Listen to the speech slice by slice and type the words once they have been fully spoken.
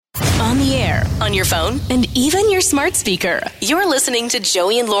On the air, on your phone, and even your smart speaker. You're listening to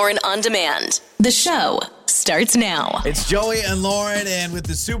Joey and Lauren On Demand. The show starts now. It's Joey and Lauren, and with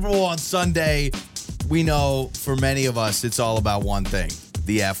the Super Bowl on Sunday, we know for many of us, it's all about one thing.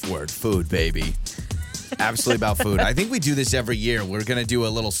 The F word, food, baby. Absolutely about food. I think we do this every year. We're going to do a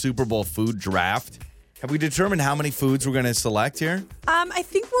little Super Bowl food draft. Have we determined how many foods we're going to select here? I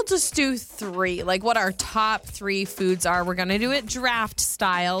think we'll just do 3, like what our top 3 foods are. We're going to do it draft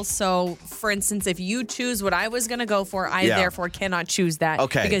style. So, for instance, if you choose what I was going to go for, I therefore cannot choose that.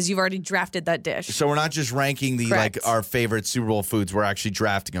 Okay. Because you've already drafted that dish. So we're not just ranking Correct. our favorite Super Bowl foods. We're actually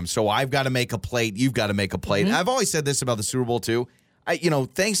drafting them. So I've got to make a plate. You've got to make a plate. I've always said this about the Super Bowl too.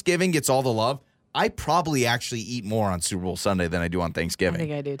 Thanksgiving gets all the love. I probably actually eat more on Super Bowl Sunday than I do on Thanksgiving. I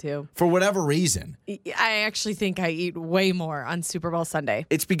think I do too. For whatever reason. I actually think I eat way more on Super Bowl Sunday.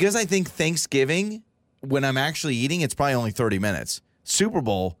 It's because I think Thanksgiving, when I'm actually eating, it's probably only 30 minutes. Super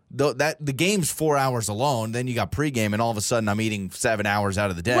Bowl, the game's 4 hours alone. Then you got pregame, and all of a sudden I'm eating 7 hours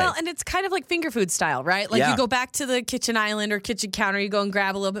out of the day. Well, and it's kind of like finger food style, right? Like you go back to the kitchen island or kitchen counter, you go and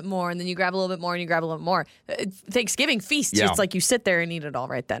grab a little bit more, and then you grab a little bit more, and you grab a little bit more. Thanksgiving feast, it's like you sit there and eat it all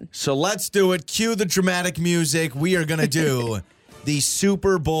right then. So let's do it. Cue the dramatic music. We are going to do the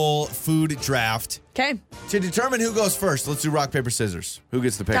Super Bowl food draft. Okay. To determine who goes first, let's do rock, paper, scissors. Who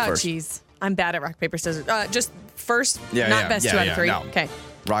gets to pick first? Oh, jeez. I'm bad at rock, paper, scissors. Just first, best 2 out of 3. No. Okay.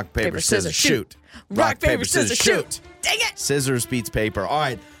 Rock, paper, scissors, shoot. Rock, paper, scissors, shoot. Dang it. Scissors beats paper. All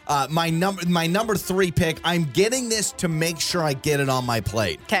right. My number 3 pick, I'm getting this to make sure I get it on my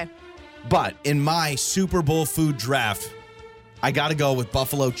plate. Okay. But in my Super Bowl food draft, I got to go with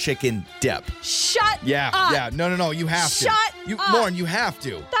buffalo chicken dip. Shut up. Yeah. No. You have to. Shut up. Lauren, you have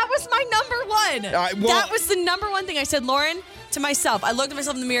to. That was my number 1. That was the number 1 thing I said, Lauren, to myself. I looked at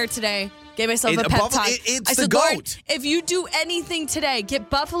myself in the mirror today. Gave myself a pep talk. It's I the said, GOAT. Lauren, if you do anything today, get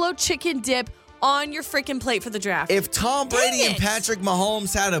buffalo chicken dip on your freaking plate for the draft. If Tom Brady and Patrick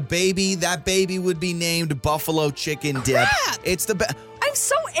Mahomes had a baby, that baby would be named buffalo chicken dip. It's the best. I'm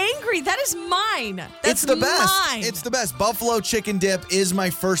so angry. That is mine. It's the best. Mine. It's the best. Buffalo chicken dip is my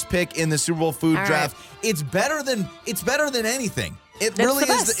first pick in the Super Bowl food draft. Right. It's better than anything. It's really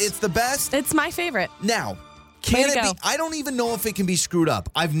is. It's the best. It's my favorite. Now, can it be? I don't even know if it can be screwed up.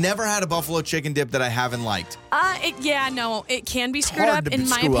 I've never had a buffalo chicken dip that I haven't liked. It can be screwed up. In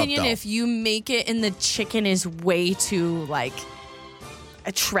my opinion, if you make it and the chicken is way too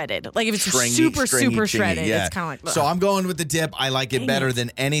shredded. Like if it's super shredded, it's kind of like. Ugh. So I'm going with the dip. I like it better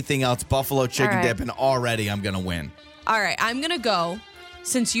than anything else. Buffalo chicken dip, and already I'm gonna win. All right, I'm gonna go.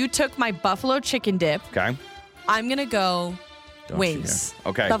 Since you took my buffalo chicken dip, okay, I'm gonna go wings.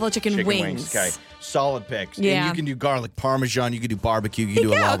 Okay, buffalo chicken wings. Okay. Solid picks. Yeah. And you can do garlic parmesan. You can do barbecue. You can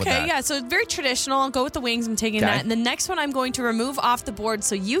do a lot with that. Yeah. So very traditional. I'll go with the wings. I'm taking that. And the next one I'm going to remove off the board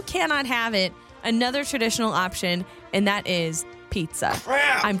so you cannot have it. Another traditional option, and that is pizza.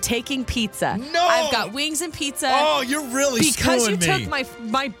 Crap. I'm taking pizza. No. I've got wings and pizza. Oh, you're really because you screwing took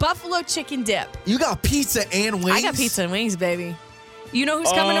my buffalo chicken dip. You got pizza and wings? I got pizza and wings, baby. You know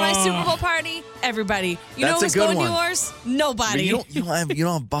who's coming to my Super Bowl party? Everybody. You know who's going to yours? Nobody. You don't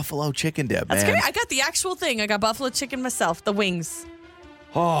have buffalo chicken dip, That's man. great. I got the actual thing. I got buffalo chicken myself, the wings.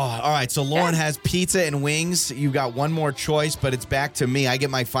 Oh, all right. So Lauren has pizza and wings. You got one more choice, but it's back to me. I get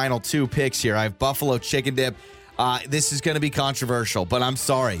my final 2 picks here. I have buffalo chicken dip. This is going to be controversial, but I'm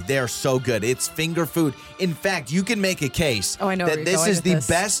sorry. They are so good. It's finger food. In fact, you can make a case that this is the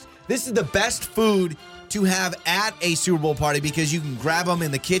best. This is the best food to have at a Super Bowl party because you can grab them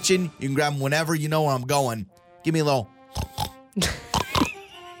in the kitchen. You can grab them whenever. You know where I'm going. Give me a little.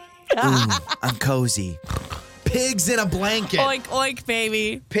 I'm cozy. Pigs in a blanket. Oink, oink,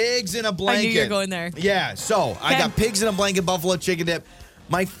 baby. Pigs in a blanket. I knew you were going there. Yeah, so I got pigs in a blanket, buffalo chicken dip.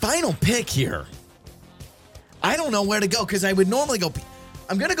 My final pick here. I don't know where to go because I would normally go.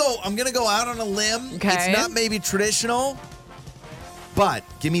 I'm gonna go out on a limb. Okay. It's not maybe traditional, but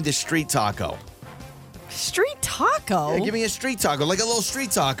give me the street taco. Street taco? Yeah, give me a street taco, like a little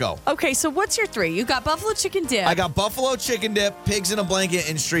street taco. Okay, so what's your 3? You got buffalo chicken dip. I got buffalo chicken dip, pigs in a blanket,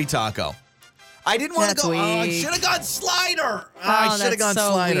 and street taco. I didn't want to go. Weak. Oh, I should have gone slider. I should have gone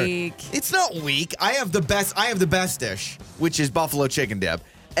slider. Weak. It's not weak. I have the best dish, which is buffalo chicken dip.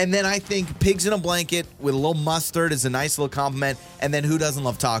 And then I think pigs in a blanket with a little mustard is a nice little compliment. And then who doesn't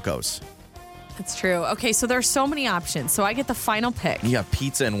love tacos? That's true. Okay, so there's so many options. So I get the final pick. You got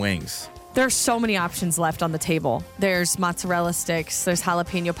pizza and wings. There's so many options left on the table. There's mozzarella sticks. There's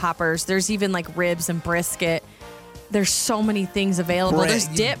jalapeno poppers. There's even like ribs and brisket. There's so many things available. There's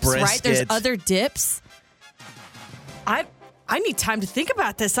dips, right? There's other dips. I need time to think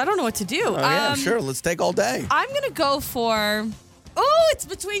about this. I don't know what to do. Oh, yeah, sure. Let's take all day. I'm going to go for Oh, it's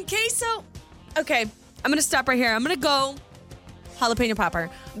between queso. Okay, I'm going to stop right here. I'm going to go jalapeno popper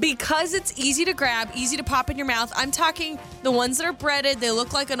because it's easy to grab, easy to pop in your mouth. I'm talking the ones that are breaded. They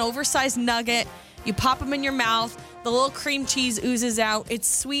look like an oversized nugget. You pop them in your mouth. The little cream cheese oozes out. It's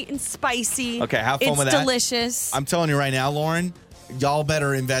sweet and spicy. Okay, have fun with that. It's delicious. I'm telling you right now, Lauren, y'all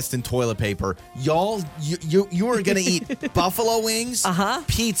better invest in toilet paper. Y'all, you are going to eat buffalo wings,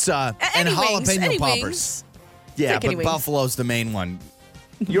 pizza, and jalapeno poppers. Wings. Yeah, but buffalo's the main one.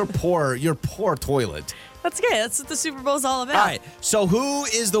 Your poor toilet. That's okay. That's what the Super Bowl is all about. All right. So who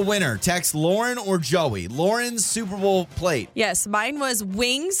is the winner? Text Lauren or Joey. Lauren's Super Bowl plate. Yes, mine was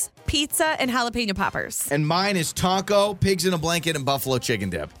wings, pizza, and jalapeno poppers. And mine is taco, pigs in a blanket, and buffalo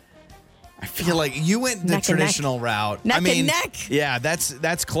chicken dip. I feel like you went the traditional route. Neck and neck. Yeah,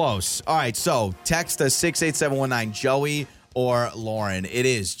 that's close. All right. So text us 68719 Joey or Lauren. It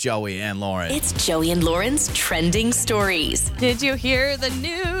is Joey and Lauren. It's Joey and Lauren's trending stories. Did you hear the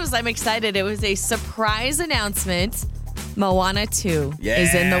news? I'm excited. It was a surprise announcement. Moana 2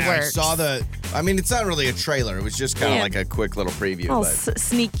 is in the works. I saw it's not really a trailer. It was just kind of like a quick little preview.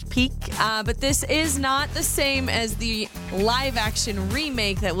 Sneak peek. But this is not the same as the live action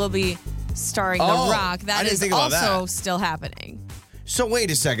remake that will be starring The Rock. That is also still happening. So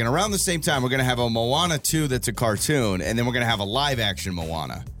wait a second. Around the same time, we're going to have a Moana 2 that's a cartoon, and then we're going to have a live-action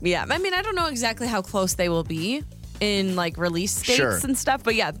Moana. Yeah. I mean, I don't know exactly how close they will be in, release dates and stuff,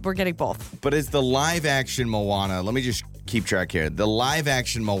 but yeah, we're getting both. But is the live-action Moana, let me just keep track here. The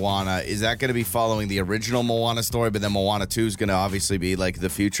live-action Moana, is that going to be following the original Moana story, but then Moana 2 is going to obviously be, the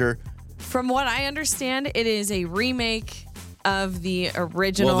future? From what I understand, it is a remake of the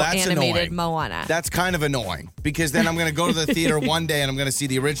original animated Moana. That's kind of annoying because then I'm going to go to the theater one day and I'm going to see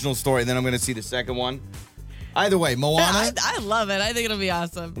the original story and then I'm going to see the second one. Either way, Moana. I love it. I think it'll be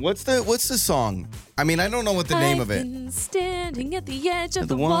awesome. What's the song? I mean, I don't know what the name of it. I've been standing at the edge of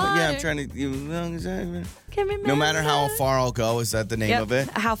the water. Yeah, I'm trying to. No matter how far I'll go, is that the name of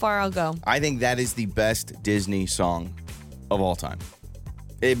it? How far I'll go. I think that is the best Disney song of all time.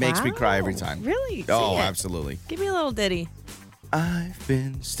 It makes me cry every time. Really? Oh, absolutely. Give me a little ditty. I've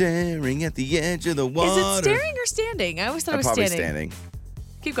been staring at the edge of the water. Is it staring or standing? I always thought it was probably standing.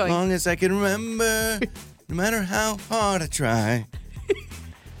 Keep going. As long as I can remember, no matter how hard I try.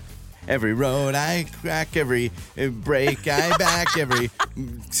 Every road I crack, every break I back, every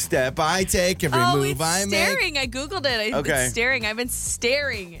step I take, every move I make. Staring. I Googled it. It's staring. I've been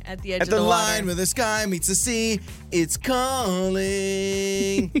staring at the edge of the water. At the line where the sky meets the sea, it's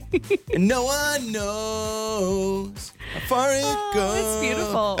calling. And no one knows how far it goes. It's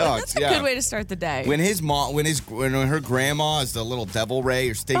beautiful. That's a good way to start the day. When her grandma is the little devil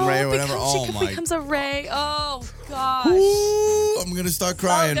ray or stingray or whatever. She becomes a ray. Oh gosh. Ooh, I'm gonna start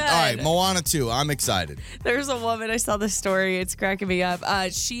crying. So all right, Moana 2. I'm excited. There's a woman. I saw this story. It's cracking me up.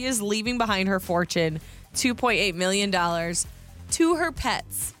 She is leaving behind her fortune, $2.8 million, to her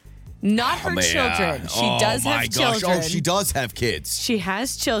pets. Not her children. She does have children. Oh, she does have kids. She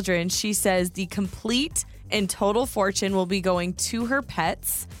has children. She says the complete and total fortune will be going to her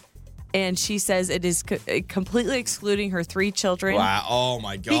pets. And she says it is completely excluding her 3 children. Wow. Oh,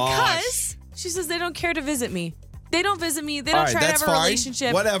 my gosh. Because she says they don't care to visit me. They don't visit me. They don't try to have a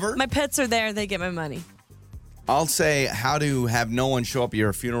relationship. Whatever. My pets are there. They get my money. I'll say how to have no one show up at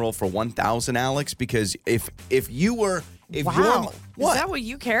your funeral for 1,000, Alex, because if you were... Wow. Is that what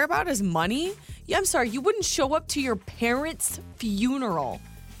you care about is money? Yeah, I'm sorry. You wouldn't show up to your parents' funeral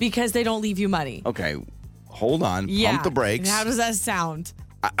because they don't leave you money. Okay, hold on. Pump the brakes. And how does that sound?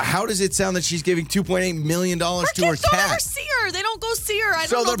 How does it sound that she's giving $2.8 million to her cat? Her kids don't ever see her. They don't go see her. I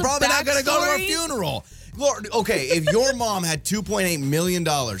don't know so they're probably not going to go to her funeral. Lord, okay, if your mom had $2.8 million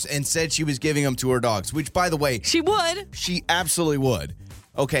and said she was giving them to her dogs, which, by the way... She would. She absolutely would.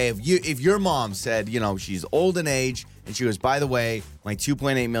 Okay, if your mom said, she's old in age, and she goes, by the way, my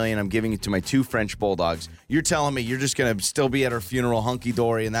 $2.8 million, I'm giving it to my 2 French bulldogs. You're telling me you're just going to still be at her funeral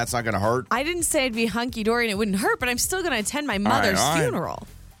hunky-dory and that's not going to hurt? I didn't say it'd be hunky-dory and it wouldn't hurt, but I'm still going to attend my mother's funeral.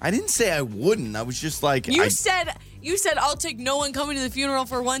 I didn't say I wouldn't. I was just like... You said, I'll take no one coming to the funeral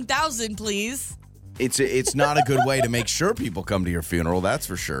for 1,000, please. It's not a good way to make sure people come to your funeral, that's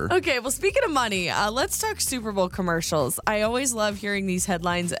for sure. Okay, well, speaking of money, let's talk Super Bowl commercials. I always love hearing these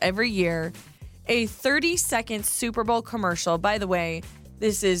headlines every year. A 30-second Super Bowl commercial. By the way,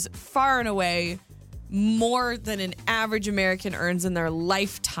 this is far and away more than an average American earns in their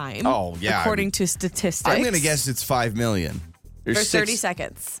lifetime. Oh, yeah. According to statistics. I'm going to guess it's $5 million. For 30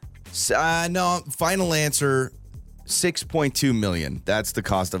 seconds. No, final answer... $6.2 million. That's the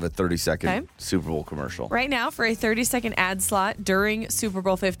cost of a 30-second Super Bowl commercial. Right now, for a 30-second ad slot during Super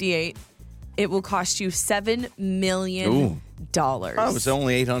Bowl 58, it will cost you $7 million. Oh, it was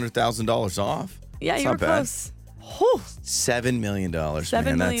only $800,000 off. Yeah, That's you were not bad. close. $7 million.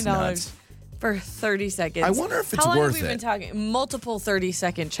 $7 million for 30 seconds. I wonder if it's How long worth have we been it. talking? Multiple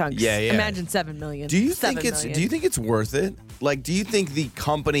 30-second chunks. Yeah. Imagine $7 million. Do you think it's worth it? Like, do you think the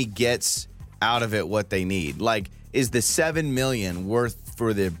company gets out of it what they need? Like, is the $7 million worth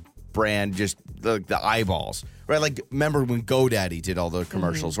for the brand just the eyeballs? Right? Like, remember when GoDaddy did all the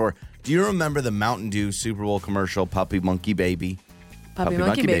commercials? Or do you remember the Mountain Dew Super Bowl commercial, Puppy Monkey Baby? Puppy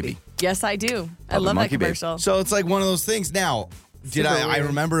Monkey Baby. Yes, I do. I love that commercial. So it's like one of those things. Now, I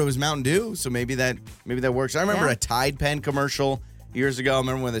remember it was Mountain Dew, so maybe that works. I remember a Tide Pen commercial years ago. I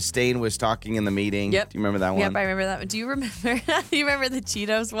remember when the stain was talking in the meeting. Yep. Do you remember that one? Yep, I remember that one. Do you remember the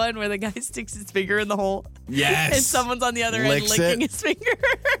Cheetos one where the guy sticks his finger in the hole? Yes. And someone's on the other end licking his finger.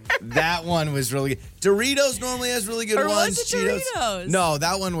 That one was really good. Doritos normally has really good ones. Was it Doritos? No,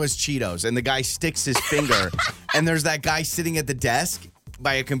 that one was Cheetos. And the guy sticks his finger. And there's that guy sitting at the desk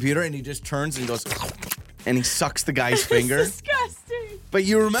by a computer, and he just turns and goes, and he sucks the guy's finger. Disgusting. But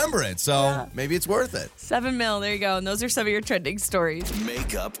you remember it, so maybe it's worth it. $7 million. There you go. And those are some of your trending stories.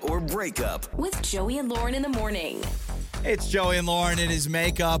 Makeup or breakup With Joey and Lauren in the morning. It's Joey and Lauren. It is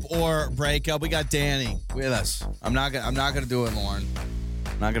makeup or breakup. We got Danny with us. I'm not gonna do it, Lauren.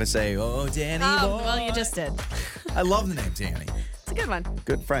 I'm not gonna say, "Oh, Danny." Well, you just did. I love the name Danny. It's a good one.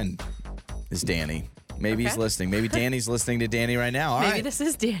 Good friend is Danny. Maybe he's listening. Maybe Danny's listening to Danny right now. All right. Maybe this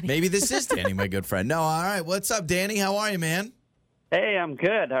is Danny. Maybe this is Danny, my good friend. No, all right. What's up, Danny? How are you, man? Hey, I'm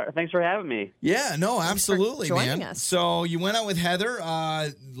good. Thanks for having me. Yeah, no, absolutely, joining man. us. So you went out with Heather,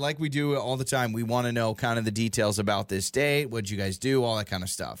 like we do all the time. We want to know kind of the details about this date. What'd you guys do? All that kind of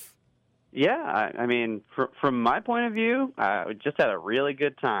stuff. Yeah, I mean, from my point of view, we just had a really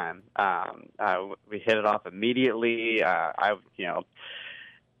good time. We hit it off immediately.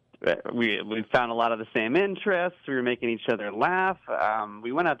 We found a lot of the same interests. We were making each other laugh.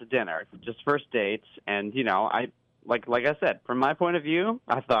 We went out to dinner, just first dates, and like I said, from my point of view,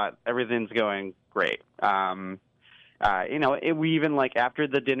 I thought everything's going great. We even after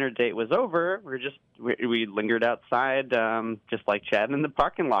the dinner date was over, we lingered outside, just chatting in the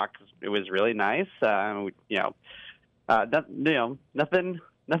parking lot. It was really nice. Nothing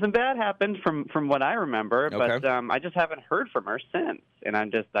bad happened from what I remember, Okay. but I just haven't heard from her since, and I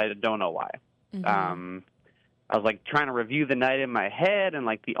don't know why. Mm-hmm. I was trying to review the night in my head, and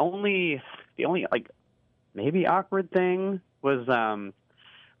the only maybe awkward thing was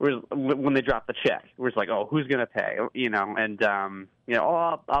when they dropped the check. It was oh, who's gonna pay? I'll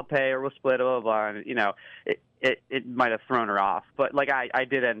pay, or we'll split, blah blah blah. And, it might have thrown her off, but I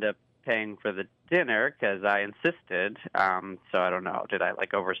did end up paying for the dinner because I insisted. So I don't know. Did I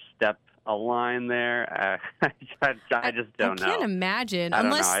overstep a line there? I just don't know. I can't imagine. I don't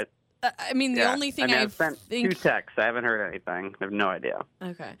unless, know. the only thing I've sent 2 texts. I haven't heard anything. I have no idea.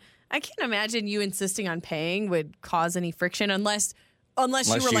 Okay. I can't imagine you insisting on paying would cause any friction unless you were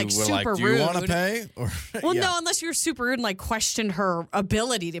super rude. Do you want to pay? Or, Well, no, unless you were super rude and questioned her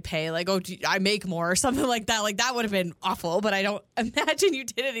ability to pay. I make more or something like that. That would have been awful, but I don't imagine you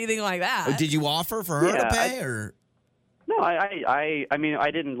did anything like that. Did you offer for her to pay, or? No, I mean, I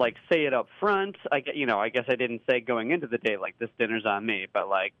didn't say it up front. I guess I didn't say going into the day this dinner's on me. But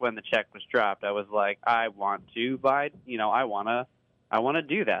when the check was dropped, I was I want to buy. I want to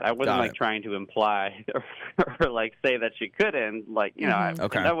do that. I wasn't trying to imply or say that she couldn't.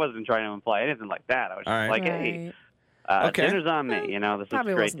 I wasn't trying to imply anything like that. I was just hey, dinner's on me. This is a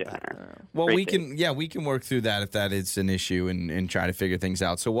great dinner. Well, great we can work through that if that is an issue and try to figure things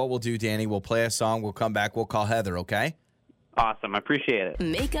out. So what we'll do, Danny, we'll play a song. We'll come back. We'll call Heather. Okay. Awesome. I appreciate it.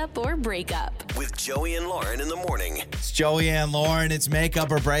 Makeup or breakup. with Joey and Lauren in the morning. It's Joey and Lauren. It's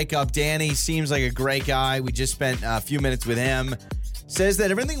makeup or breakup. Danny seems like a great guy. We just spent a few minutes with him. Says that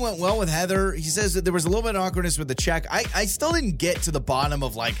everything went well with Heather. He says that there was a little bit of awkwardness with the check. I still didn't get to the bottom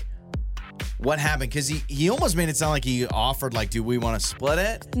of what happened, because he almost made it sound like he offered do we want to split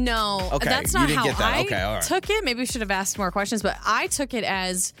it? No, okay, that's not you didn't how get that. I okay, all right. took it. Maybe we should have asked more questions, but I took it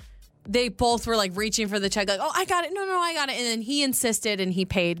as they both were reaching for the check, oh, I got it. No, I got it. And then he insisted and he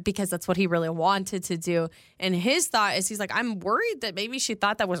paid because that's what he really wanted to do. And his thought is, he's I'm worried that maybe she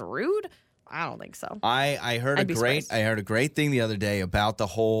thought that was rude. I don't think so. I heard a great thing the other day about the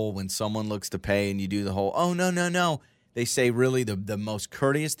whole, when someone looks to pay and you do the whole, oh, no. They say really the most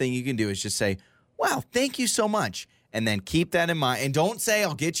courteous thing you can do is just say, wow, thank you so much. And then keep that in mind. And don't say,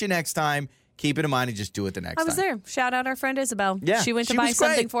 I'll get you next time. Keep it in mind and just do it the next time. I was there. Shout out our friend Isabel. Yeah, she went to buy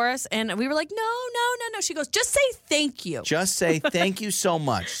something for us, and we were like, no. She goes, just say thank you. Just say thank you so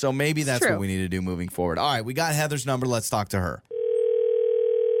much. So maybe that's what we need to do moving forward. All right, we got Heather's number. Let's talk to her.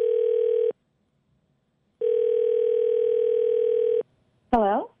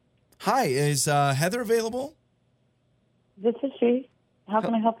 Hi, is Heather available? This is she. How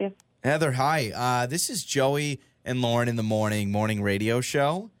can I help you? Heather, hi. This is Joey and Lauren in the morning radio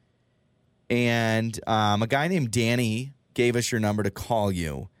show. And a guy named Danny gave us your number to call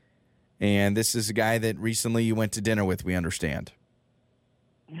you. And this is a guy that recently you went to dinner with, we understand.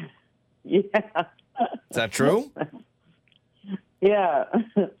 Yeah. Is that true? Yeah.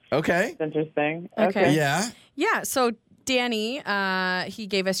 Okay. It's interesting. Okay. Yeah. Yeah, so Danny, he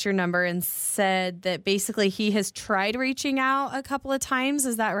gave us your number and said that basically he has tried reaching out a couple of times.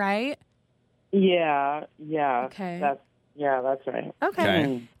 Is that right? Yeah. Okay. That's right.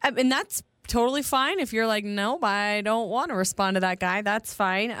 Okay. And that's totally fine. If you're like, nope, I don't want to respond to that guy, that's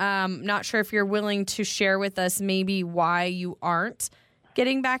fine. Not sure if you're willing to share with us maybe why you aren't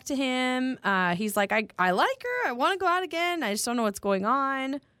getting back to him. He's like, I like her. I want to go out again. I just don't know what's going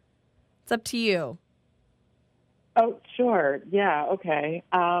on. It's up to you. Oh, sure. Yeah. Okay.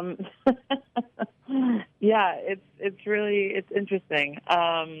 Yeah. It's interesting.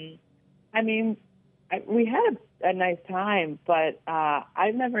 I mean, we had a nice time, but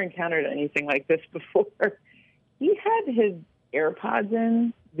I've never encountered anything like this before. He had his AirPods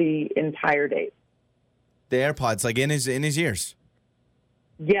in the entire date. The AirPods, like in his ears.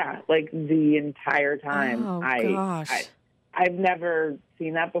 Yeah, like the entire time. Oh, gosh. I've never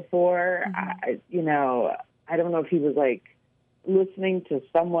seen that before. Mm-hmm. I don't know if he was like listening to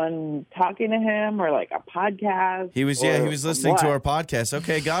someone talking to him or like a podcast. He was listening to our podcast.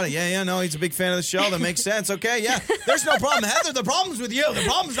 Okay, got it. Yeah, no, he's a big fan of the show. That makes sense. Okay, yeah. There's no problem. Heather, the problem's with you. The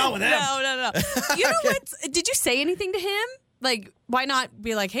problem's not with him. No. You know what? Did you say anything to him? Like, why not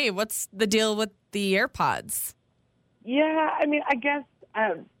be like, hey, what's the deal with the AirPods? Yeah, I mean, I guess,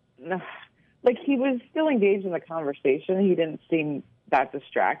 like he was still engaged in the conversation. He didn't seem that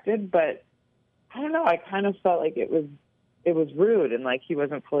distracted, but I don't know. I kind of felt like it was rude and like he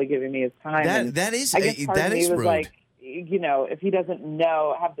wasn't fully giving me his time. That is rude. Like, if he doesn't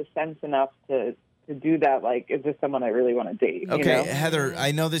have the sense enough to do that, like, is this someone I really want to date? Okay, Heather,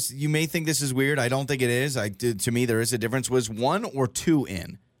 I know this. You may think this is weird. I don't think it is. To me, there is a difference. Was 1 or 2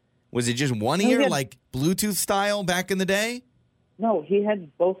 in? Was it just one ear, like Bluetooth style back in the day? No, he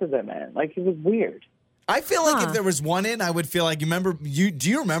had both of them in. Like, it was weird. I feel like if there was one in, I would feel like, do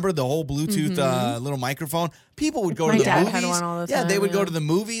you remember the whole Bluetooth little microphone? People would go to the movies. Had one all the time, they would yeah. go to the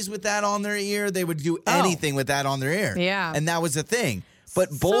movies with that on their ear. They would do anything with that on their ear. Yeah. And that was the thing. But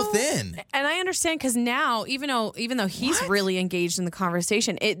both in. And I understand because now, even though he's really engaged in the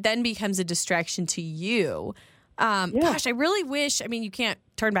conversation, it then becomes a distraction to you. Gosh, I really wish, you can't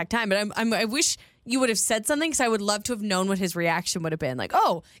turn back time, but I wish you would have said something because I would love to have known what his reaction would have been. Like,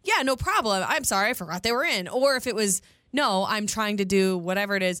 oh, yeah, no problem. I'm sorry. I forgot they were in. Or if it was, no, I'm trying to do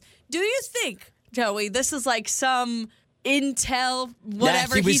whatever it is. Do you think, Joey, this is like some intel,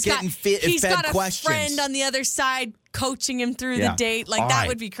 whatever? Yeah, he's got a questions. Friend on the other side coaching him through the date. Like, that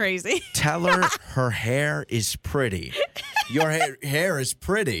would be crazy. Tell her hair is pretty. Your hair is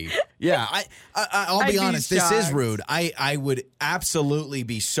pretty. Yeah, I'll be honest. This is rude. I would absolutely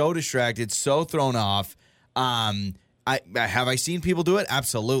be so distracted, so thrown off. Have I seen people do it?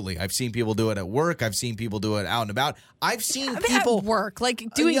 Absolutely. I've seen people do it at work. I've seen people do it out and about. I've seen people at work,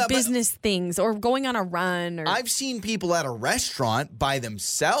 like doing business things or going on a run. I've seen people at a restaurant by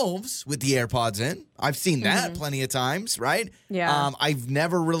themselves with the AirPods in. I've seen that plenty of times, right? Yeah. I've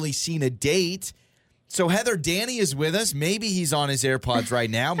never really seen a date. So, Heather, Danny is with us. Maybe he's on his AirPods right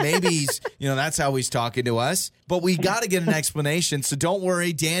now. Maybe he's, that's how he's talking to us. But we got to get an explanation. So don't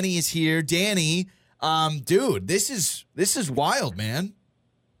worry. Danny is here. Danny, dude, this is wild, man.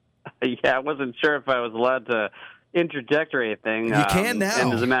 Yeah, I wasn't sure if I was allowed to interject or anything. You can now.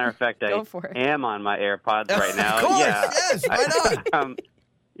 And as a matter of fact, I am on my AirPods right now. Of course, yes, why not?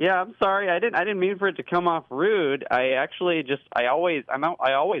 Yeah, I'm sorry. I didn't mean for it to come off rude. I always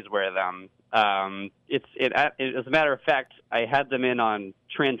wear them. As a matter of fact, I had them in on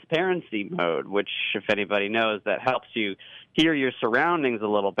transparency mode, which, if anybody knows, that helps you hear your surroundings a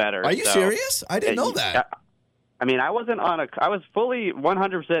little better. Are you serious? I didn't know that. I was fully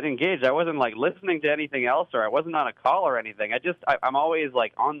 100% engaged. I wasn't like listening to anything else, or I wasn't on a call or anything. I'm always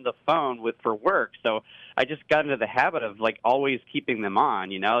like on the phone for work. So I just got into the habit of like always keeping them on,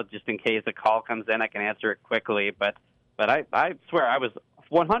 just in case a call comes in, I can answer it quickly. But I swear I was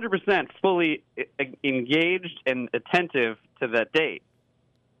 100% fully engaged and attentive to that date.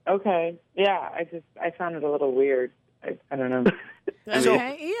 Okay. Yeah, I found it a little weird. I don't know.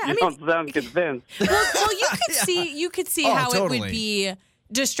 Okay. You don't sound convinced. Well, you could see how totally. it would be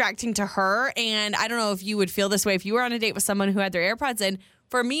distracting to her, and I don't know if you would feel this way if you were on a date with someone who had their AirPods in.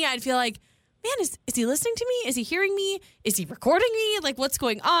 For me, I'd feel like, man, is he listening to me? Is he hearing me? Is he recording me? Like, what's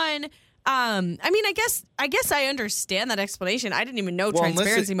going on? I mean, I guess I understand that explanation. I didn't even know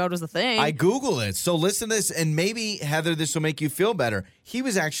transparency mode was a thing. I Google it. So listen to this, and maybe, Heather, this will make you feel better. He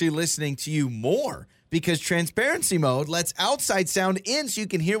was actually listening to you more because transparency mode lets outside sound in so you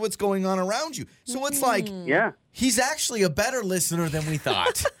can hear what's going on around you. So it's like, he's actually a better listener than we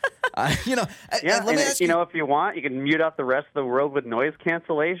thought. Let me ask you, if you want, you can mute out the rest of the world with noise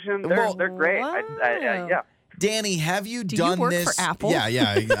cancellation. They're great. Yeah. Danny, have you Do done you work this? For Apple? Yeah,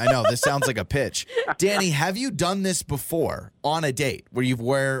 I know. This sounds like a pitch. Danny, have you done this before on a date where you've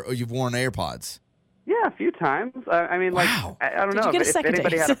worn AirPods? Yeah, a few times. I mean, like, wow. I don't know if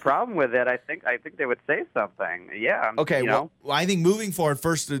anybody had a problem with it. I think they would say something. Yeah. Okay. Well, I think moving forward,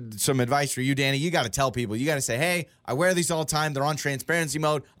 first, some advice for you, Danny. You got to tell people. You got to say, "Hey, I wear these all the time. They're on transparency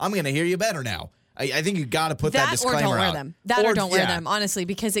mode. I'm going to hear you better now." I think you got to put that disclaimer out. Or don't wear them. Or don't wear them, honestly,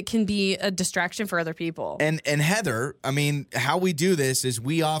 because it can be a distraction for other people. And Heather, I mean, how we do this is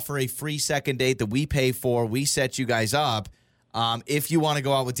we offer a free second date that we pay for. We set you guys up. If you want to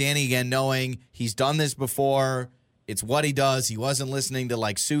go out with Danny again, knowing he's done this before, it's what he does. He wasn't listening to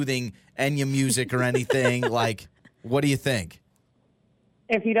like soothing Enya music or anything. Like, what do you think?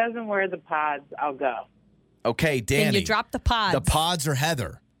 If he doesn't wear the pods, I'll go. Okay, Danny. Can you drop the pods? The pods or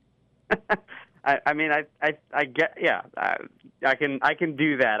Heather? I mean, I get, I can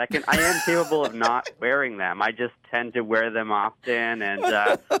do that. I am capable of not wearing them. I just tend to wear them often, and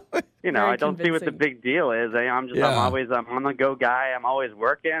I don't see what the big deal is. I'm on the go guy. I'm always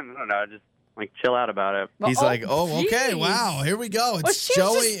working. I don't know, just like chill out about it. He's like, okay, wow, here we go. It's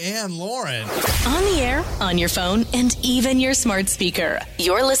Joey and Lauren. On the air, on your phone, and even your smart speaker.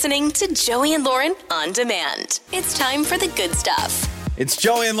 You're listening to Joey and Lauren On Demand. It's time for the good stuff. It's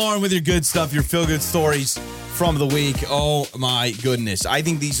Joey and Lauren with your good stuff, your feel-good stories from the week. Oh, my goodness. I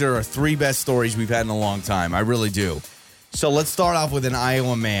think these are our 3 best stories we've had in a long time. I really do. So let's start off with an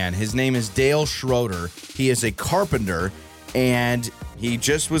Iowa man. His name is Dale Schroeder. He is a carpenter, and he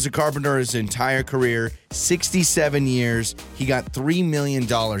just was a carpenter his entire career, 67 years. He got $3 million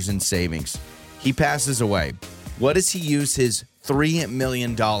in savings. He passes away. What does he use his $3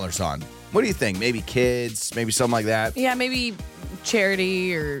 million on? What do you think? Maybe kids, maybe something like that? Yeah, maybe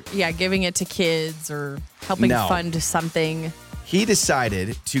charity or, giving it to kids or helping fund something. He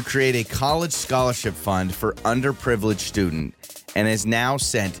decided to create a college scholarship fund for underprivileged students and has now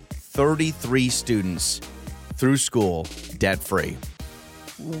sent 33 students through school debt-free.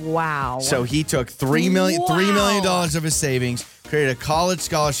 Wow. So he took $3 million of his savings, created a college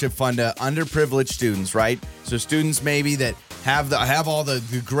scholarship fund to underprivileged students, right? So students maybe that have all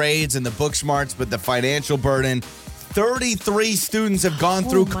the grades and the book smarts, but the financial burden. 33 students have gone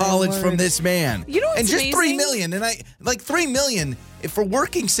through college from this man. You know what's amazing? And just $3 million. And $3 million, if for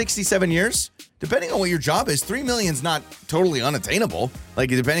working 67 years, depending on what your job is, $3 million is not totally unattainable. Like,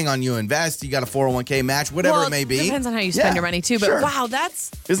 depending on you invest, you got a 401k match, whatever it may be. Depends on how you spend your money, too. But sure. wow,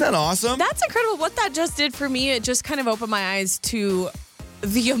 Isn't that awesome? That's incredible. What that just did for me, it just kind of opened my eyes to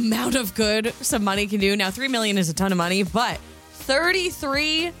the amount of good some money can do. Now, $3 million is a ton of money, but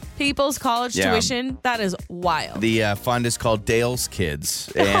 33 people's college tuition, that is wild. The fund is called Dale's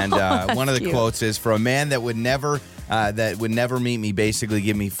Kids. And one of the quotes is, for a man that would never meet me, basically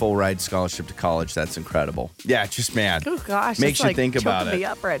give me full ride scholarship to college. That's incredible. Yeah, just man. Oh, gosh. Makes you think about it. Me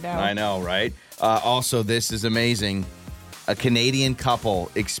up right now. I know, right? Also, this is amazing. A Canadian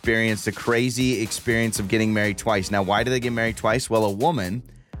couple experienced a crazy experience of getting married twice. Now, why did they get married twice? Well, a woman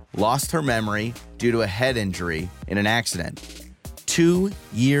lost her memory due to a head injury in an accident. 2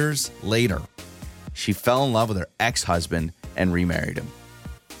 years later, she fell in love with her ex-husband and remarried him.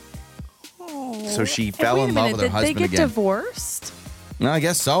 So she fell in love with her husband again. Did they get divorced? No, I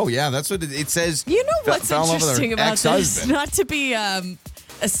guess so. Yeah, that's what it says. You know what's interesting about this? Not to be a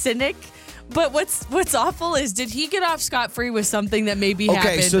cynic, but what's awful is, did he get off scot-free with something that maybe happened?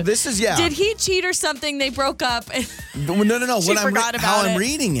 Okay, so this is, Did he cheat or something? They broke up. No. I'm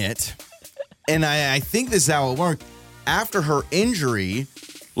reading it, and I think this is how it worked. After her injury,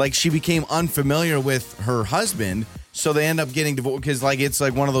 like, she became unfamiliar with her husband, so they end up getting divorced because, like, it's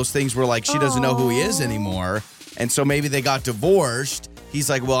like one of those things where, like, she doesn't know who he is anymore, and so maybe they got divorced. He's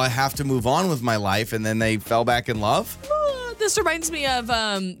like, well, I have to move on with my life, and then they fell back in love. This reminds me of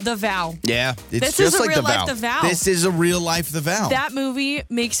The Vow. Yeah, it's this just is like real life The Vow. This is a real life The Vow. That movie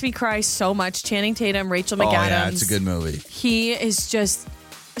makes me cry so much. Channing Tatum, Rachel McAdams. Oh yeah, it's a good movie. He is just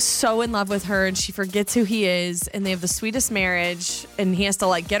so in love with her, and she forgets who he is, and they have the sweetest marriage, and he has to,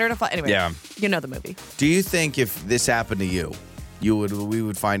 like, get her to fly. Anyway, you know the movie. Do you think if this happened to you, we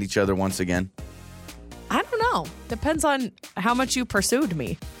would find each other once again? I don't know. Depends on how much you pursued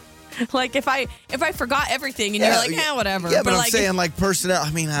me. Like if I forgot everything and you're like, whatever. Yeah, but I'm saying like personnel.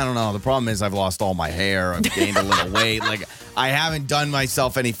 I mean, I don't know. The problem is I've lost all my hair. I've gained a little weight. Like I haven't done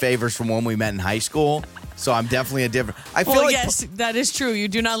myself any favors from when we met in high school. So I'm definitely a different. I feel like yes, that is true. You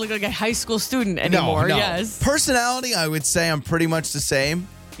do not look like a high school student anymore. No. Yes. Personality, I would say I'm pretty much the same.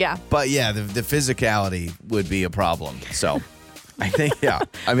 Yeah. But yeah, the physicality would be a problem. So I think, yeah.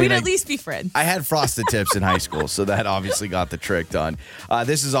 I mean, we'd at least be friends. I had frosted tips in high school, so that obviously got the trick done.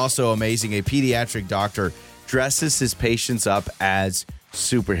 This is also amazing. A pediatric doctor dresses his patients up as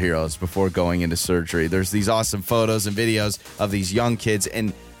superheroes before going into surgery. There's these awesome photos and videos of these young kids.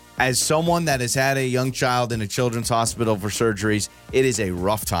 And as someone that has had a young child in a children's hospital for surgeries, it is a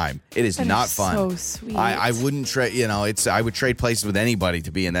rough time. It is not fun. So sweet. I wouldn't trade, I would trade places with anybody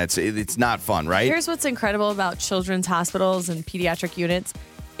to be in that. It's not fun, right? Here's what's incredible about children's hospitals and pediatric units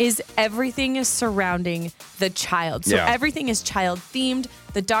is everything is surrounding the child. So everything is child themed.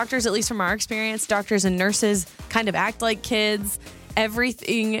 The doctors, at least from our experience, doctors and nurses kind of act like kids.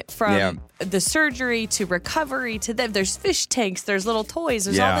 Everything from the surgery to recovery to them. There's fish tanks. There's little toys.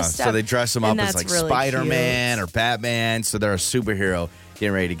 There's all this stuff. So they dress them up as like really Spider-Man or Batman. So they're a superhero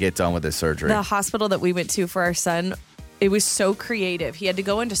getting ready to get done with this surgery. The hospital that we went to for our son, it was so creative. He had to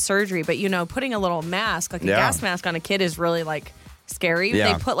go into surgery, but putting a little mask, like a gas mask on a kid is really like scary.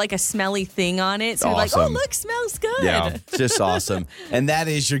 Yeah. They put like a smelly thing on it. So you're like, oh, look, smells good. Yeah, just awesome. And that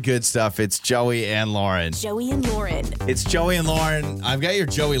is your good stuff. It's Joey and Lauren. Joey and Lauren. It's Joey and Lauren. I've got your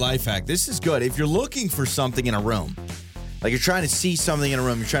Joey life hack. This is good. If you're looking for something in a room, like you're trying to see something in a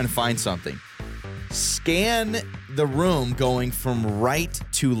room, you're trying to find something, scan the room going from right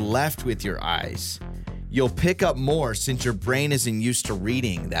to left with your eyes. You'll pick up more since your brain isn't used to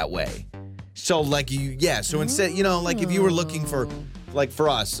reading that way. So so instead, like if you were looking for, like for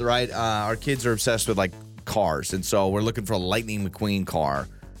us, right, our kids are obsessed with like cars. And so we're looking for a Lightning McQueen car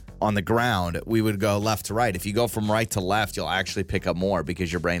on the ground. We would go left to right. If you go from right to left, you'll actually pick up more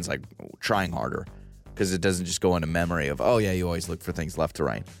because your brain's like trying harder because it doesn't just go into memory of, oh yeah, you always look for things left to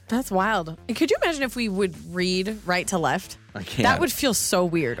right. That's wild. Could you imagine if we would read right to left? I can't. That would feel so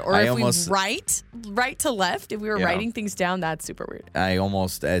weird. Or if we write right to left, if we were writing things down, that's super weird. I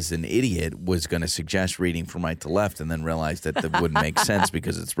almost, as an idiot, was going to suggest reading from right to left and then realized that wouldn't make sense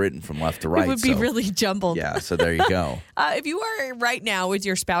because it's written from left to right. It would be really jumbled. Yeah, so there you go. If you are right now with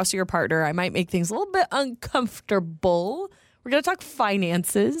your spouse or your partner, I might make things a little bit uncomfortable. We're going to talk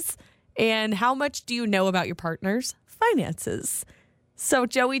finances and how much do you know about your partner's finances? So,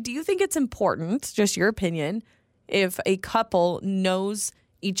 Joey, do you think it's important, just your opinion, if a couple knows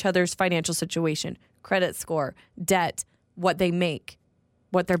each other's financial situation, credit score, debt, what they make,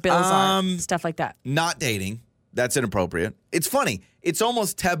 what their bills are, stuff like that? Not dating. That's inappropriate. It's funny. It's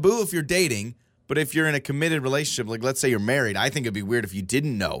almost taboo if you're dating, but if you're in a committed relationship, like let's say you're married, I think it'd be weird if you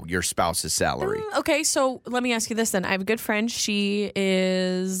didn't know your spouse's salary. Okay, so let me ask you this then. I have a good friend. She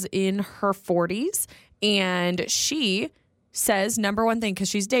is in her 40s, and she says, number one thing, because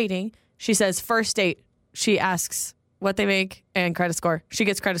she's dating, she says first date, she asks what they make and credit score. She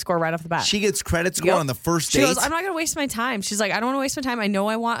gets credit score right off the bat. She gets credit score on the first date? She goes, I'm not going to waste my time. She's like, I don't want to waste my time. I know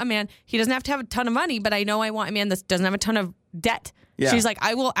I want a man. He doesn't have to have a ton of money, but I know I want a man that doesn't have a ton of debt. Yeah. She's like,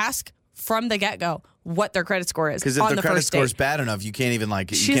 I will ask from the get-go what their credit score is. Because if the credit score is bad enough, you can't even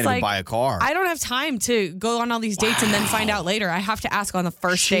even buy a car. I don't have time to go on all these dates and then find out later. I have to ask on the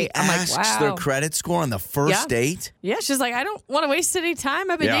first date. I'm like, wow. Their credit score on the first date? Yeah, she's like, I don't want to waste any time.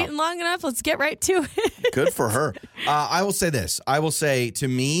 I've been dating long enough. Let's get right to it. Good for her. I will say this. I will say, to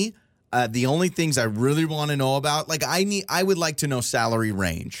me, the only things I really want to know about, like I would like to know salary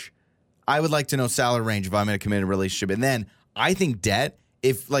range. I would like to know salary range if I'm in a committed relationship. And then I think debt,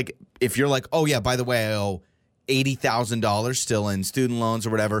 if you're like, oh yeah, by the way, I owe $80,000 still in student loans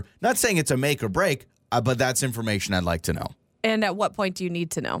or whatever. Not saying it's a make or break, but that's information I'd like to know. And at what point do you need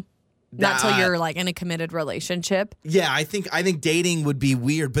to know? Not till you're like in a committed relationship. Yeah, I think dating would be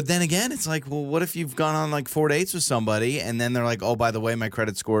weird. But then again, it's like, well, what if you've gone on like 4 dates with somebody and then they're like, oh, by the way, my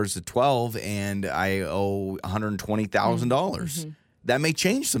credit score is a 12 and I owe $120,000. Mm-hmm. That may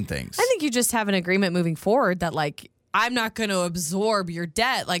change some things. I think you just have an agreement moving forward that like, I'm not going to absorb your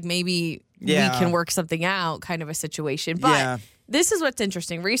debt. Like maybe we can work something out kind of a situation. But this is what's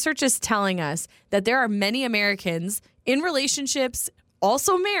interesting. Research is telling us that there are many Americans in relationships,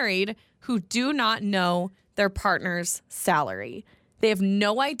 also married, who do not know their partner's salary. They have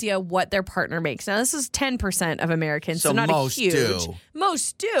no idea what their partner makes. Now, this is 10% of Americans, so not most a huge. Do.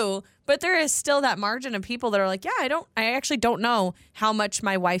 Most do, but there is still that margin of people that are like, I actually don't know how much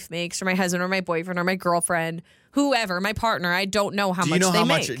my wife makes or my husband or my boyfriend or my girlfriend, whoever, my partner. I don't know how much they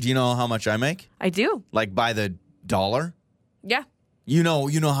make. Do you know how much I make? I do. Like by the dollar? Yeah. You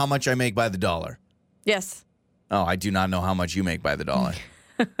know how much I make by the dollar. Yes. Oh, I do not know how much you make by the dollar.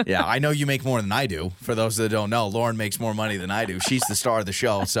 Yeah, I know you make more than I do. For those that don't know, Lauren makes more money than I do. She's the star of the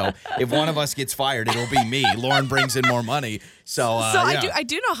show. So if one of us gets fired, it'll be me. Lauren brings in more money. So yeah. I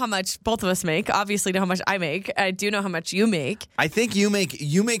do know how much both of us make. Obviously, know how much I make. I do know how much you make. I think you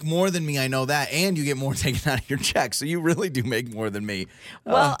make more than me. I know that, and you get more taken out of your check. So you really do make more than me.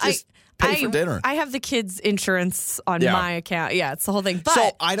 Well, pay for dinner. I have the kids' insurance on my account. Yeah, it's the whole thing. But so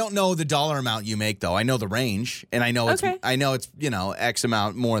I don't know the dollar amount you make, though. I know the range, and I know it's X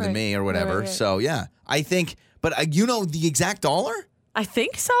amount more than me or whatever. Right. So yeah, I think. But you know the exact dollar? I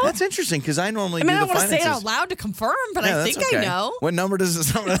think so. That's interesting because I normally do the finances. I don't want to say it out loud to confirm, but I think I know. What number does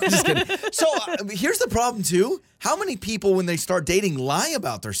this? I'm just kidding. So here's the problem too. How many people, when they start dating, lie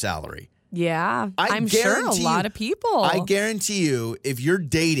about their salary? Yeah, I'm sure a lot of people. I guarantee you, if you're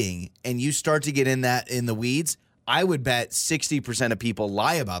dating and you start to get in the weeds, I would bet 60% of people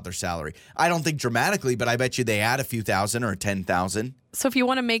lie about their salary. I don't think dramatically, but I bet you they add a few thousand or 10,000. So if you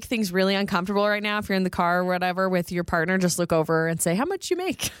want to make things really uncomfortable right now, if you're in the car or whatever with your partner, just look over and say, how much you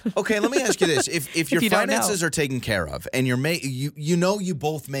make? Okay, let me ask you this. If your finances are taken care of and you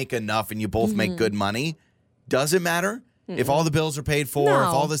both make enough and you both make good money, does it matter? If all the bills are paid for, if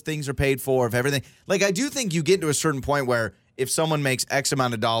all these things are paid for, if everything. Like, I do think you get to a certain point where if someone makes X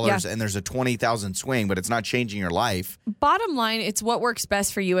amount of dollars and there's a 20,000 swing, but it's not changing your life. Bottom line, it's what works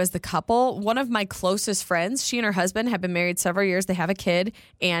best for you as the couple. One of my closest friends, she and her husband have been married several years. They have a kid,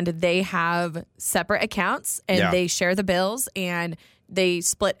 and they have separate accounts, and they share the bills, and they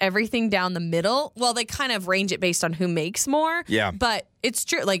split everything down the middle. Well, they kind of range it based on who makes more. Yeah. But it's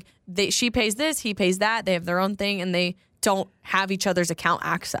true. Like, she pays this, he pays that. They have their own thing, and they don't have each other's account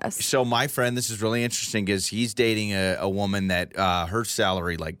access. So my friend, this is really interesting because he's dating a woman that her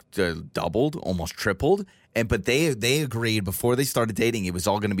salary doubled, almost tripled. But they agreed before they started dating, it was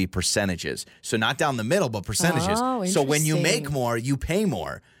all going to be percentages. So not down the middle, but percentages. Oh, so when you make more, you pay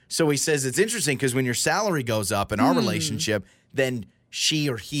more. So he says it's interesting because when your salary goes up in our relationship, then she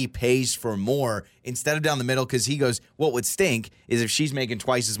or he pays for more instead of down the middle, because he goes, what would stink is if she's making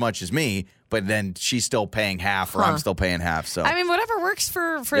twice as much as me, but then she's still paying half or I'm still paying half. So I mean, whatever works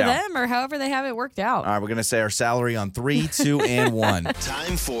for them or however they have it worked out. All right, we're going to say our salary on 3, 2, and 1.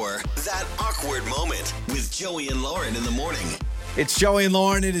 Time for That Awkward Moment with Joey and Lauren in the morning. It's Joey and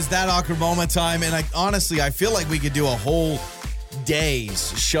Lauren. It is That Awkward Moment time. And honestly, I feel like we could do a whole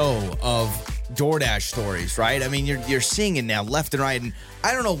day's show of DoorDash stories, right? I mean, you're seeing it now left and right, and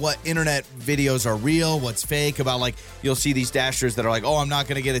I don't know what internet videos are real, what's fake about, like, you'll see these Dashers that are like, oh, I'm not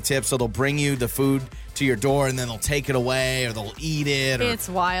going to get a tip, so they'll bring you the food to your door, and then they'll take it away, or they'll eat it. Or, it's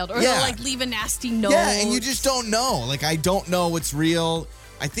wild. Or they'll, like, leave a nasty note. Yeah, and you just don't know. Like, I don't know what's real.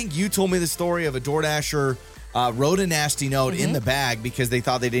 I think you told me the story of a DoorDasher wrote a nasty note in the bag because they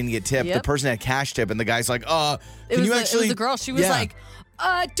thought they didn't get tipped. Yep. The person had cash tip, and the guy's like, it was the girl. She was like,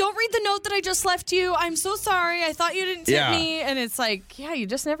 don't read the note that I just left you. I'm so sorry. I thought you didn't tip me. And it's like, you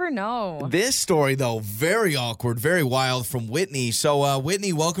just never know. This story, though, very awkward, very wild from Whitney. So,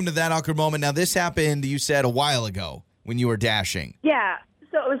 Whitney, welcome to That Awkward Moment. Now, this happened, you said, a while ago when you were dashing. Yeah.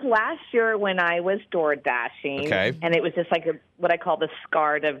 So it was last year when I was door dashing. Okay. And it was just like what I call the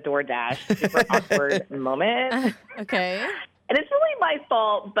scarred of DoorDash, super awkward moment. Okay. And it's really my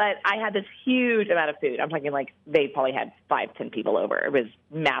fault, but I had this huge amount of food. I'm talking like they probably had 5-10 people over. It was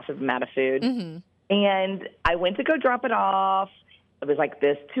a massive amount of food. Mm-hmm. And I went to go drop it off. It was like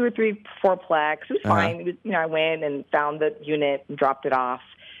this 2 or 3 4-plex. It was fine. It was, I went and found the unit and dropped it off.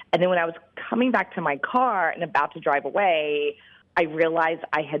 And then when I was coming back to my car and about to drive away, I realized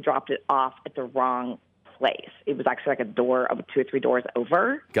I had dropped it off at the wrong place. It was actually like a door of 2 or 3 doors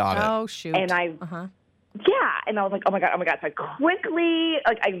over. Got it. Oh, shoot. And and I was like, oh my God. So I quickly,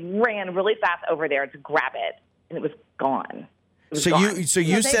 I ran really fast over there to grab it, and it was gone.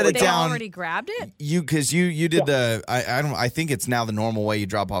 You set it down. Already grabbed it? Because you did I think it's now the normal way you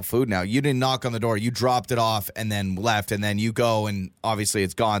drop off food now. You didn't knock on the door. You dropped it off and then left, and then you go, and obviously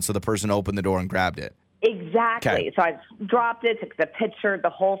it's gone, so the person opened the door and grabbed it. Exactly. Okay. So I dropped it, took the picture, the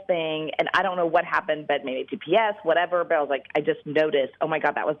whole thing, and I don't know what happened, but maybe GPS, whatever, but I was like, I just noticed, oh my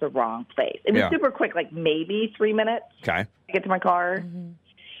God, that was the wrong place. It was super quick, like maybe 3 minutes to get to my car. Mm-hmm.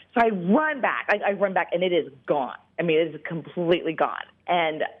 So I run back. I run back, and it is gone. I mean, it is completely gone.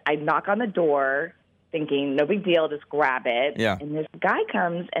 And I knock on the door thinking, no big deal, just grab it. Yeah. And this guy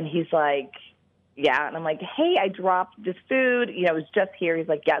comes, and he's like, yeah. And I'm like, hey, I dropped this food. It was just here. He's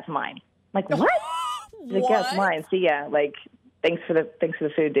like, yeah, it's mine. I'm like, what? He's like, yeah, it's mine. See ya. Like, Thanks for the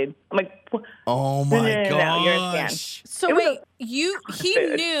food, dude. I'm like, oh my gosh. No, you're a scam. So wait, he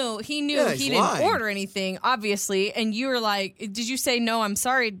knew Yeah, he he's didn't lying. order anything, obviously, and you were like, did you say, no, I'm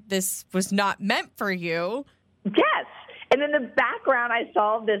sorry, this was not meant for you? Yes. And in the background, I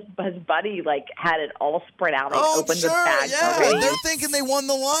saw his buddy had it all spread out. Opened the bag already. They're thinking they won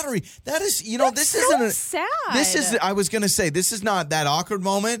the lottery. That is, this so isn't sad. This is. I was gonna say this is not that awkward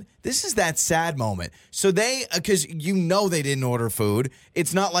moment. This is that sad moment. So because they didn't order food.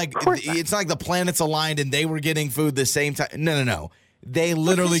 It's not like it's not like the planets aligned and they were getting food the same time. No. They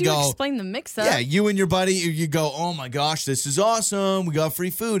literally you go. Explain the mix-up. Yeah, you and your buddy, you go, oh my gosh, this is awesome. We got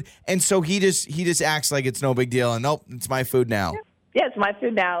free food. And so he just acts like it's no big deal. And nope, it's my food now. Yeah, it's my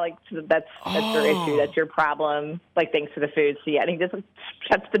food now. That's your issue. That's your problem. Thanks for the food. See, and he just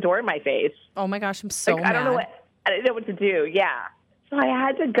shuts the door in my face. Oh my gosh, I'm so mad. I don't know what to do. Yeah. So I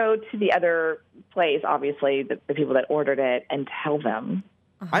had to go to the other place, obviously, the people that ordered it, and tell them.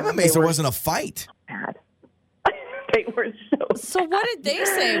 I'm amazed there wasn't a fight. Bad. They were So what did they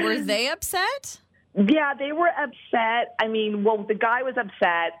say? Were they upset? Yeah, they were upset. I mean, the guy was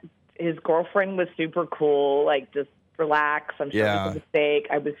upset. His girlfriend was super cool, just relax. I'm sure it was a mistake.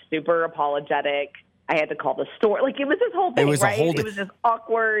 I was super apologetic. I had to call the store. It was this whole thing, right? It was just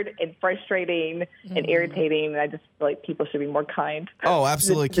awkward and frustrating and irritating. And I just feel like people should be more kind. Oh,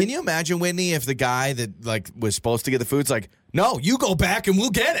 absolutely. Can you imagine, Whitney, if the guy that was supposed to get the food's like, no, you go back and we'll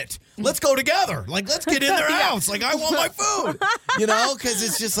get it. Let's go together. Let's get in their house. I want my food. Because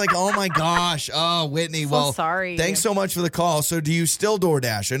it's just oh my gosh. Oh, Whitney. So sorry. Thanks so much for the call. So do you still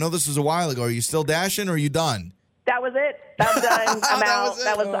DoorDash? I know this was a while ago. Are you still dashing or are you done? That was it. I'm done. I'm out.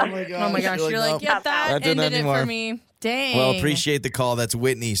 That was Oh my gosh. You're like, yep, that ended it for me. Dang. Well, appreciate the call. That's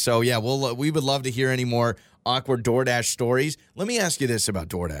Whitney. So, yeah, we would love to hear any more awkward DoorDash stories. Let me ask you this about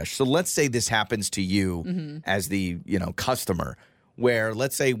DoorDash. So let's say this happens to you as the, customer, where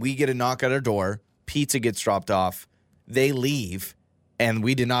let's say we get a knock at our door, pizza gets dropped off, they leave, and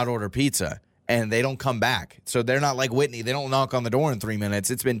we did not order pizza, and they don't come back. So they're not like Whitney. They don't knock on the door in 3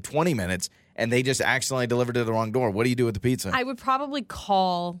 minutes. It's been 20 minutes, and they just accidentally delivered to the wrong door. What do you do with the pizza? I would probably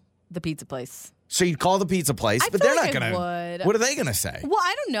call the pizza place. So you'd call the pizza place, but they're not going to. What are they going to say? Well,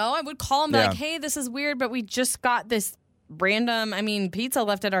 I don't know. I would call them and be like, hey, this is weird, but we just got this random, pizza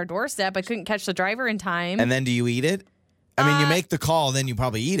left at our doorstep. I couldn't catch the driver in time. And then do you eat it? You make the call, then you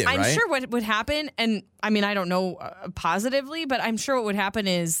probably eat it, right? I'm sure what would happen, and I don't know positively, but I'm sure what would happen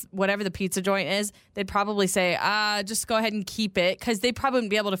is whatever the pizza joint is, they'd probably say, just go ahead and keep it, because they probably wouldn't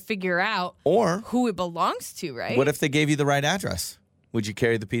be able to figure out who it belongs to, right? What if they gave you the right address? Would you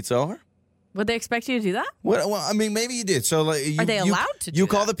carry the pizza over? Would they expect you to do that? Well, maybe you did. So, are they allowed to do You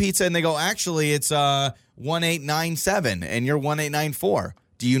call the pizza and they go, actually, it's 1897 and you're 1894.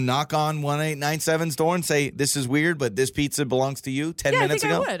 Do you knock on 1897's door and say, this is weird, but this pizza belongs to you 10 minutes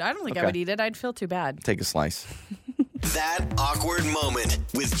ago? I think I would. I don't think I would eat it. I'd feel too bad. Take a slice. That awkward moment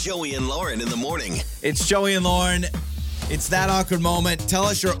with Joey and Lauren in the morning. It's Joey and Lauren. It's that awkward moment. Tell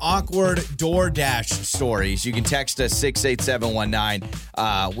us your awkward DoorDash stories. You can text us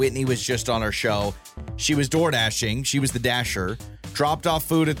 68719. Whitney was just on our show. She was DoorDashing. She was the dasher. Dropped off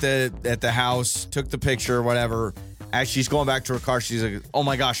food at the house. Took the picture, whatever. As she's going back to her car, she's like, oh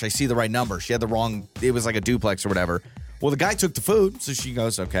my gosh, I see the right number. She had the wrong, it was like a duplex or whatever. Well, the guy took the food, so she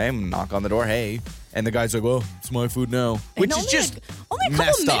goes, okay, I'm going to knock on the door, hey. And the guy's like, well, it's my food now. Which is just only a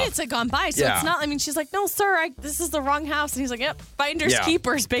couple minutes had gone by, so it's not, she's like, no, sir, this is the wrong house. And he's like, yep, finders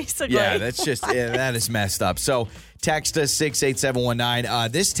keepers, basically. Yeah, that's just, that is messed up. So text us 68719.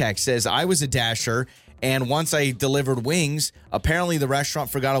 This text says, I was a dasher, and once I delivered wings, apparently the restaurant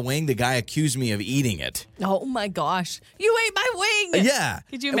forgot a wing. The guy accused me of eating it. Oh, my gosh. You ate my wing. Yeah.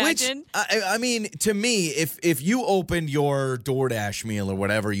 Could you imagine? Which, to me, if you opened your DoorDash meal or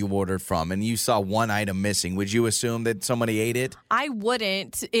whatever you ordered from and you saw one item missing, would you assume that somebody ate it? I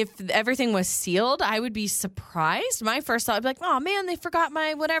wouldn't. If everything was sealed, I would be surprised. My first thought would be like, oh, man, they forgot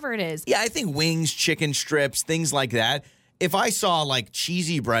my whatever it is. Yeah, I think wings, chicken strips, things like that. If I saw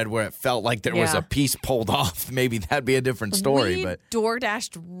cheesy bread where it felt like there was a piece pulled off, maybe that'd be a different story. We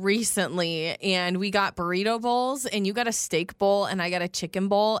DoorDashed recently, and we got burrito bowls, and you got a steak bowl, and I got a chicken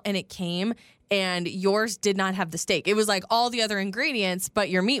bowl, and it came, and yours did not have the steak. It was like all the other ingredients,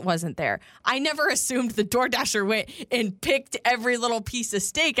 but your meat wasn't there. I never assumed the DoorDasher went and picked every little piece of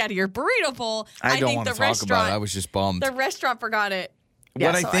steak out of your burrito bowl. I don't want to talk about it. I was just bummed. The restaurant forgot it.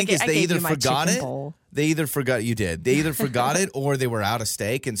 What I think is they either forgot it. They either forgot you did. They either forgot it or they were out of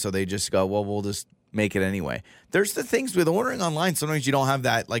steak, and so they just go, well, we'll just make it anyway. There's the things with ordering online. Sometimes you don't have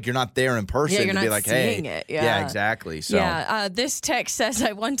that, like you're not there in person you're to be not like, seeing hey. it. Yeah, exactly. So this text says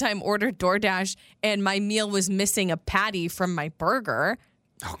I one time ordered DoorDash and my meal was missing a patty from my burger.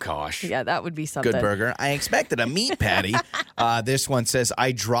 Oh, gosh. Yeah, that would be something. Good burger. I expected a meat patty. This one says,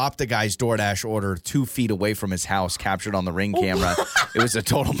 I dropped the guy's DoorDash order 2 feet away from his house, captured on the Ring camera. It was a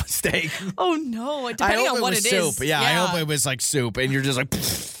total mistake. Oh, no. Depending on what it is. Soup. Yeah, I hope it was like soup. And you're just like,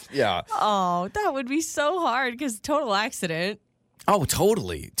 pfft. Yeah. Oh, that would be so hard because total accident. Oh,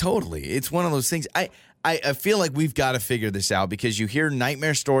 totally. It's one of those things. I feel like we've got to figure this out because you hear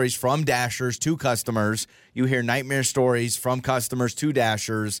nightmare stories from Dashers to customers. You hear nightmare stories from customers to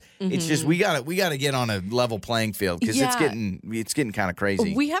Dashers. Mm-hmm. It's just we got to get on a level playing field because it's getting kind of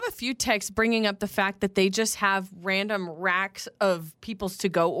crazy. We have a few texts bringing up the fact that they just have random racks of people's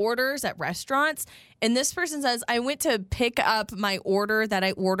to-go orders at restaurants. And this person says, I went to pick up my order that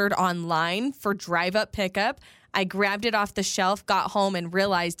I ordered online for drive-up pickup. I grabbed it off the shelf, got home, and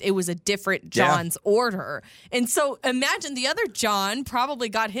realized it was a different John's order. And so imagine the other John probably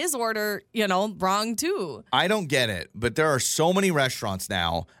got his order, wrong too. I don't get it, but there are so many restaurants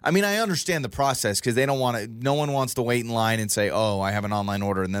now. I mean, I understand the process because no one wants to wait in line and say, oh, I have an online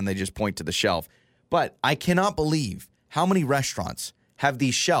order, and then they just point to the shelf. But I cannot believe how many restaurants have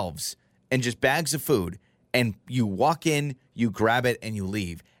these shelves and just bags of food, and you walk in, you grab it, and you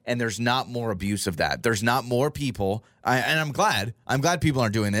leave. And there's not more abuse of that. There's not more people, and I'm glad people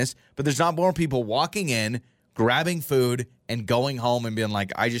aren't doing this, but there's not more people walking in, grabbing food, and going home and being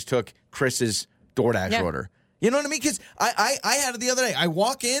like, I just took Chris's DoorDash order. You know what I mean? Because I had it the other day. I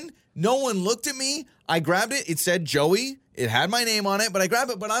walk in, no one looked at me. I grabbed it. It said Joey. It had my name on it, but I grabbed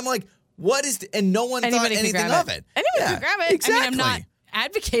it. But I'm like, what is and no one thought anything of it. Anyone can grab it. Exactly. I mean, I'm not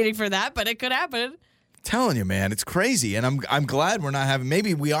advocating for that, but it could happen. Telling you, man, it's crazy, and I'm glad we're not having.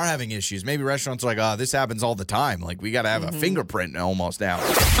 Maybe we are having issues. Maybe restaurants are like, oh, this happens all the time. Like we got to have a fingerprint almost now.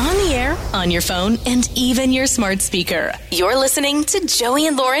 On the air, on your phone, and even your smart speaker. You're listening to Joey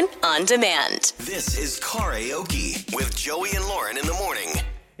and Lauren on demand. This is Karaoke with Joey and Lauren in the morning.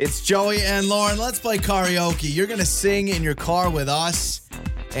 It's Joey and Lauren. Let's play karaoke. You're gonna sing in your car with us,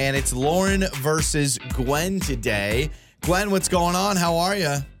 and it's Lauren versus Gwen today. Gwen, what's going on? How are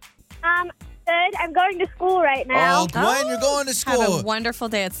you? Good. I'm going to school right now. Oh, Gwen, you're going to school. Have a wonderful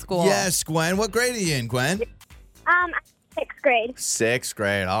day at school. Yes, Gwen. What grade are you in, Gwen? 6th grade. 6th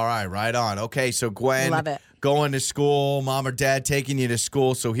grade. All right, right on. Okay, so Gwen, love it. Going to school, mom or dad taking you to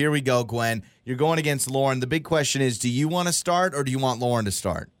school. So here we go, Gwen. You're going against Lauren. The big question is, do you want to start or do you want Lauren to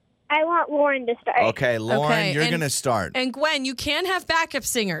start? I want Lauren to start. Okay, Lauren, you're going to start. And Gwen, you can have backup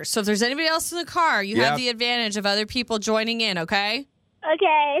singers. So if there's anybody else in the car, you have the advantage of other people joining in, okay?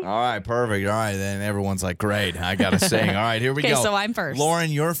 Okay. All right, perfect. All right, then everyone's like, great, I got to sing. All right, here we go. Okay, so I'm first. Lauren,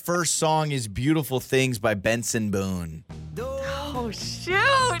 your first song is Beautiful Things by Benson Boone. Oh,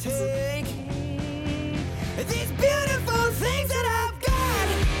 shoot. These beautiful things that I've got,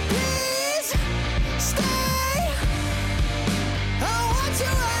 please stay. I want you,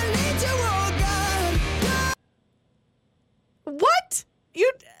 I need you, oh God. What?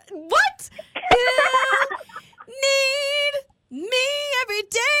 What? You need me every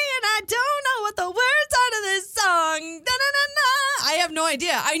day, and I don't know what the words are to this song. Da-na-na-na. I have no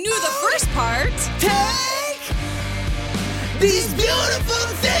idea. I knew the first part. Take these beautiful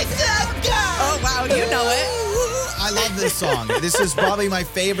things that I've got. Oh, wow, you know it. I love this song. This is probably my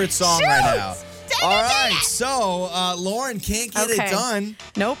favorite song right now. All right, so Lauren can't get it done.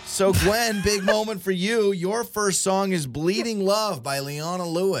 Nope. So Gwen, big moment for you. Your first song is Bleeding Love by Leona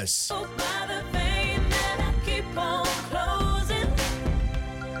Lewis.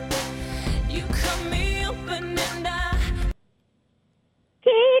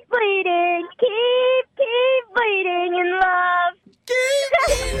 Keep bleeding, keep bleeding in love.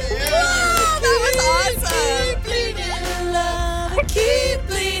 That was awesome. Keep bleeding in love. Keep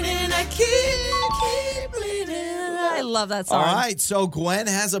bleeding. I keep bleeding. I love that song. All right, so Gwen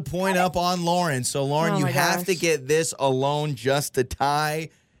has a point up on Lauren. So Lauren, you have to get this alone just to tie.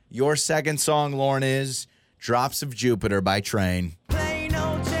 Your second song, Lauren, is Drops of Jupiter by Train. Okay.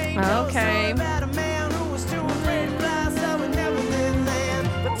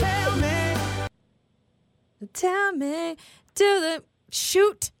 Tell me, do the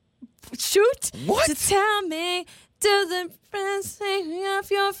shoot? What? To tell me, do the pressing off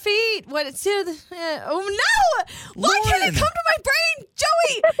your feet? What it's to the? Oh no! Why can't it come to my brain,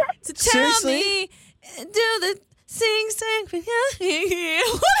 Joey? To tell Seriously? me, do the sing. What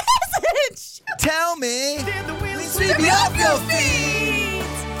is it? Tell me, Sweep me off your feet.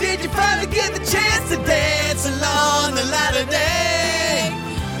 Did you finally get the chance to dance along the light of day?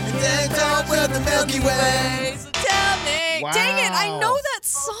 And dance on with the milk Milky Way. So tell me. Wow. Dang it, I know that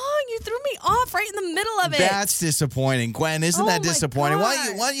song. You threw me off right in the middle of it. That's disappointing. Gwen, isn't that disappointing?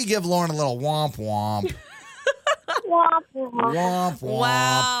 God. Why don't you give Lauren a little womp womp? Womp womp. Womp womp.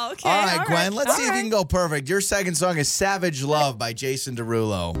 Wow. Okay, all right, all Gwen, right, let's all see if you right. can go perfect. Your second song is Savage Love by Jason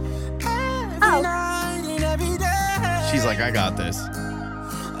Derulo. She's like, I got this.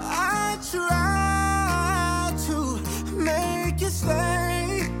 I try to make you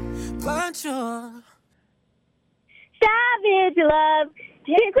stay, but you're Savage love.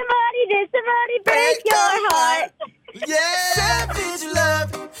 Did somebody break your heart? Yeah! savage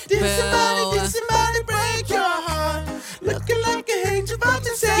love. Did somebody break your heart? Looking like a angel, but the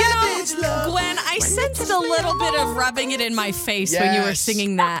savage love. Gwen, I sensed a little bit of rubbing it in my face when you were Yes.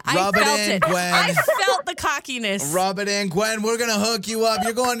 singing that. Rub I it felt in, it. Gwen. I felt the cockiness. Rub it in, Gwen. We're going to hook you up.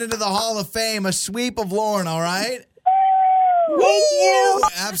 You're going into the Hall of Fame, a sweep of Lauren, all right? Thank you.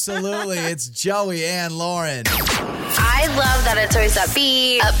 Absolutely. It's Joey and Lauren. I love that it's always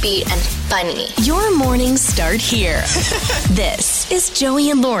upbeat, and funny. Your mornings start here. This is Joey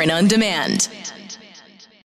and Lauren on Demand.